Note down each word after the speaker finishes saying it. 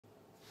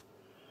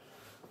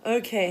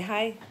Okay,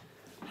 hi.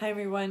 Hi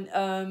everyone.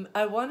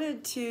 I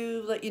wanted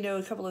to let you know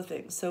a couple of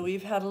things. So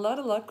we've had a lot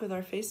of luck with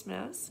our face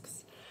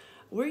masks.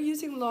 We're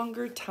using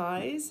longer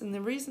ties, and the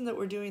reason that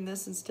we're doing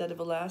this instead of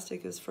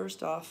elastic is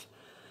first off,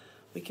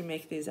 we can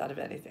make these out of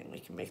anything.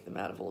 We can make them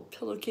out of old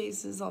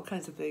pillowcases, all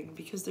kinds of things.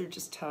 Because they're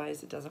just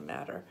ties, it doesn't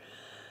matter.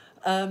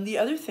 The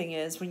other thing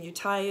is when you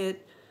tie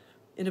it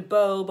in a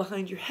bow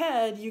behind your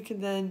head, you can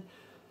then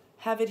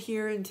have it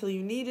here until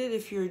you need it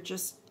if you're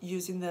just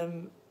using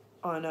them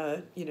on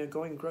a,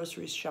 going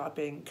grocery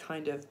shopping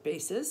kind of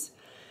basis.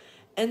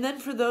 And then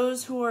for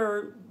those who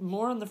are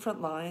more on the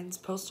front lines,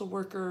 postal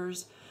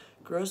workers,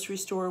 grocery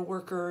store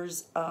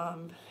workers,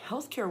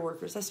 healthcare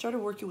workers, I started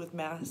working with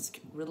mask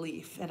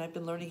relief, and I've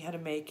been learning how to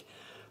make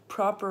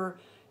proper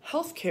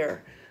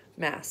healthcare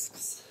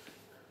masks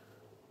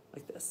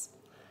like this.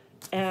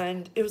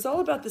 And it was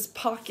all about this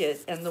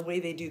pocket and the way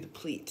they do the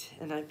pleat.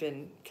 And I've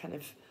been kind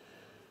of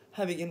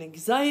having an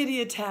anxiety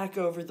attack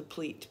over the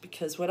pleat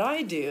because what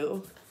I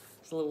do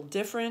is a little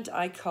different.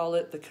 I call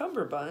it the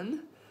cummerbund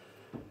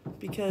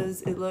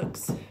because it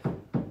looks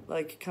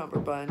like a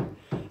cummerbund,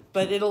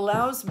 but it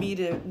allows me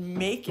to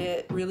make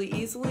it really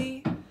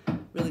easily,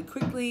 really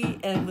quickly,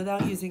 and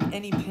without using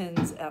any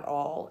pins at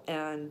all.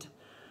 And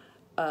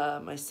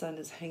my son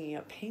is hanging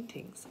up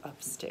paintings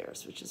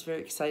upstairs, which is very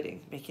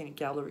exciting, making a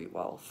gallery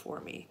wall for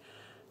me.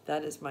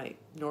 That is my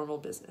normal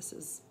business,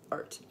 is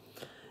art.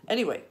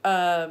 Anyway,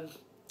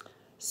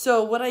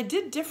 so what I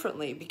did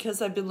differently,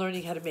 because I've been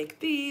learning how to make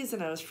these,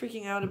 and I was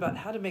freaking out about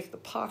how to make the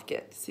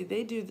pocket. See,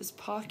 they do this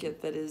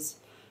pocket that is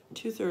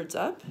 2/3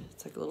 up.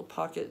 It's like a little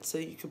pocket, so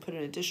you can put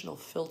an additional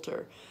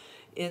filter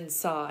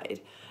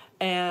inside.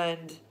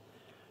 And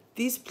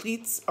these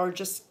pleats are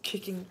just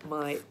kicking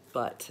my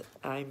butt.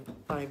 I'm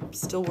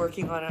still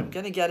working on it. I'm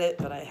gonna get it,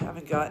 but I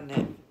haven't gotten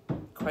it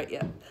quite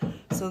yet.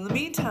 So in the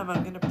meantime,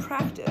 I'm gonna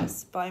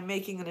practice by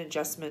making an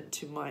adjustment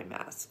to my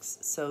masks.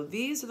 So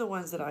these are the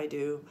ones that I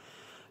do.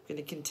 I'm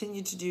gonna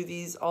continue to do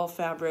these, all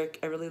fabric.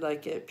 I really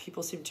like it.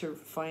 People seem to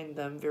find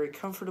them very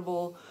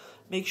comfortable.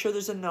 Make sure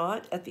there's a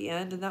knot at the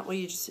end, and that way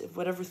you just,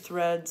 whatever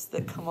threads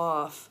that come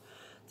off,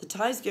 the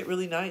ties get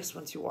really nice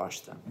once you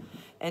wash them.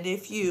 And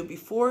if you,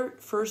 before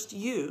first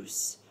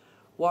use,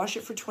 wash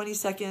it for 20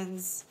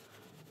 seconds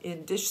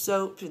in dish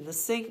soap in the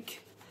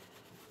sink,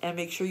 and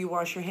make sure you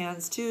wash your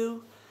hands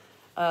too.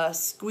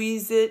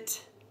 Squeeze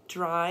it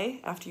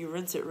dry after you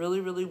rinse it really,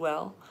 really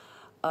well.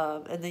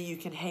 And then you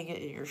can hang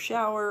it in your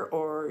shower,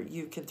 or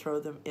you can throw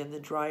them in the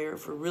dryer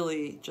for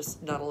really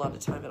just not a lot of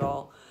time at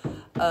all.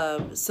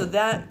 So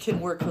that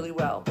can work really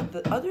well. But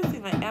the other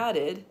thing I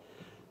added,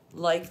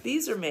 like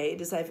these are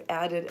made, is I've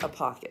added a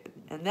pocket.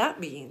 And that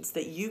means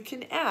that you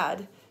can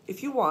add,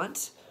 if you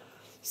want,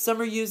 some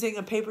are using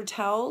a paper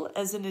towel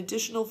as an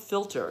additional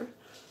filter,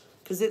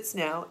 because it's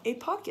now a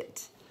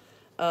pocket.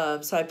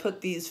 So I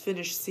put these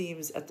finished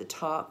seams at the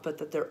top, but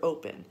that they're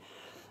open.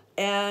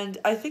 And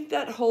I think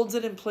that holds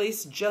it in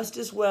place just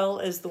as well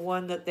as the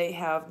one that they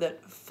have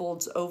that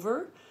folds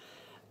over.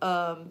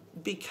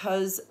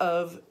 Because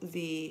of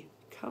the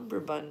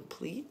cummerbund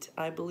pleat,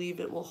 I believe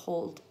it will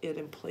hold it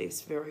in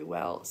place very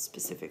well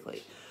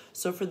specifically.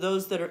 So for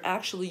those that are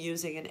actually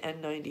using an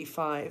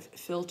N95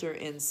 filter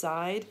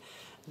inside,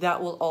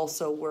 that will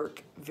also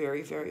work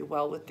very, very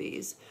well with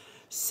these.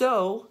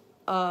 So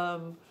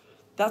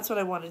that's what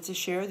I wanted to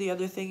share. The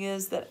other thing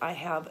is that I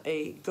have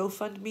a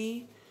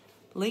GoFundMe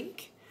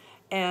link.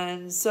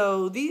 And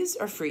so these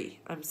are free.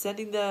 I'm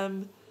sending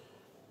them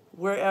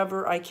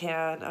wherever I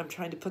can. I'm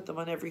trying to put them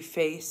on every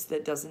face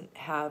that doesn't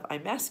have I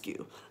mask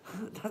you.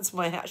 That's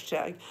my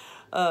hashtag.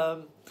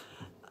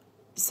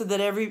 So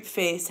that every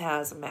face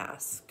has a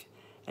mask.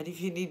 And if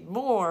you need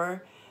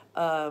more,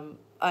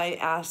 I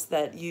ask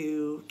that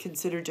you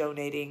consider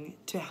donating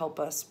to help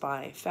us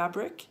buy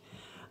fabric.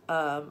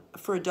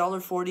 For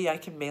 $1.40, I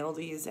can mail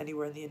these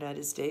anywhere in the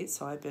United States.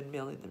 So I've been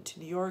mailing them to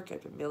New York.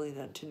 I've been mailing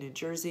them to New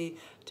Jersey,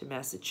 to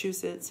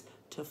Massachusetts,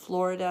 to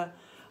Florida.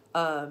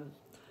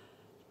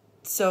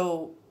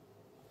 So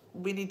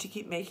we need to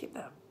keep making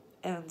them.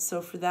 And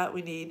so for that,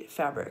 we need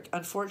fabric.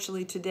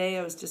 Unfortunately, today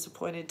I was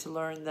disappointed to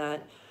learn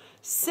that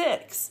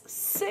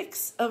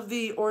six of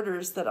the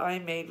orders that I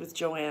made with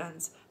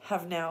Joann's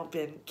have now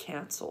been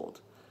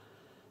canceled.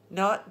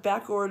 Not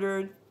back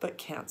ordered, but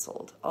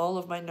canceled. All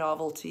of my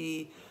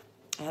novelty,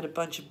 I had a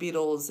bunch of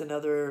Beatles and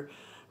other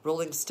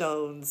Rolling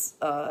Stones,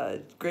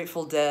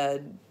 Grateful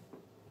Dead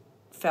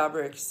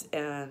fabrics,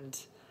 and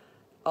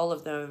all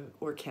of them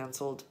were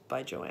canceled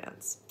by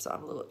Joann's. So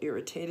I'm a little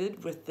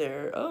irritated with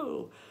their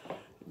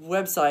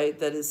website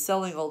that is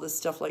selling all this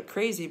stuff like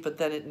crazy, but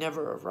then it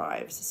never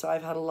arrives. So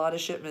I've had a lot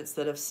of shipments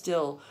that have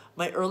still,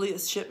 my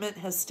earliest shipment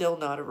has still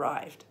not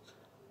arrived.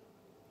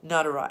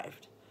 Not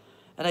arrived.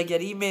 And I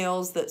get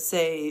emails that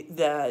say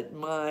that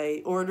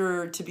my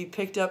order to be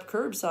picked up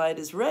curbside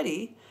is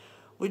ready,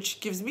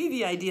 which gives me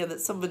the idea that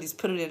somebody's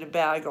put it in a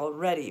bag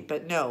already.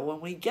 But no, when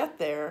we get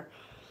there,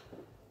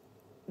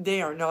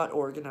 they are not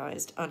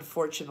organized,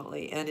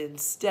 unfortunately. And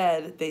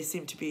instead, they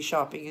seem to be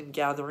shopping and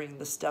gathering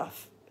the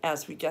stuff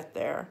as we get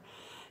there.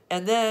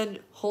 and then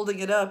holding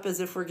it up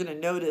as if we're going to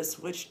notice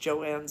which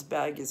Joanne's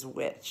bag is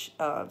which.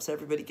 So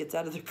everybody gets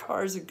out of their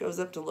cars and goes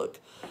up to look.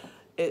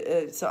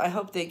 So I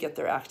hope they get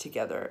their act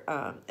together.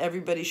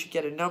 Everybody should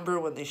get a number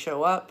when they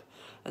show up,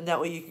 and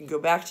that way you can go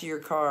back to your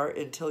car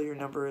until your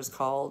number is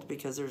called,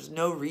 because there's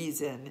no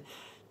reason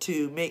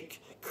to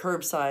make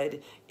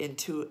curbside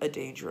into a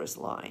dangerous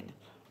line.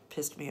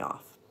 Pissed me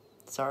off.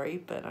 Sorry,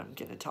 but I'm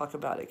going to talk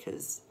about it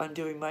because I'm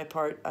doing my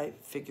part. I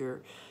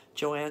figure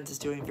Joanne's is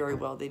doing very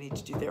well. They need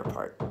to do their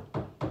part.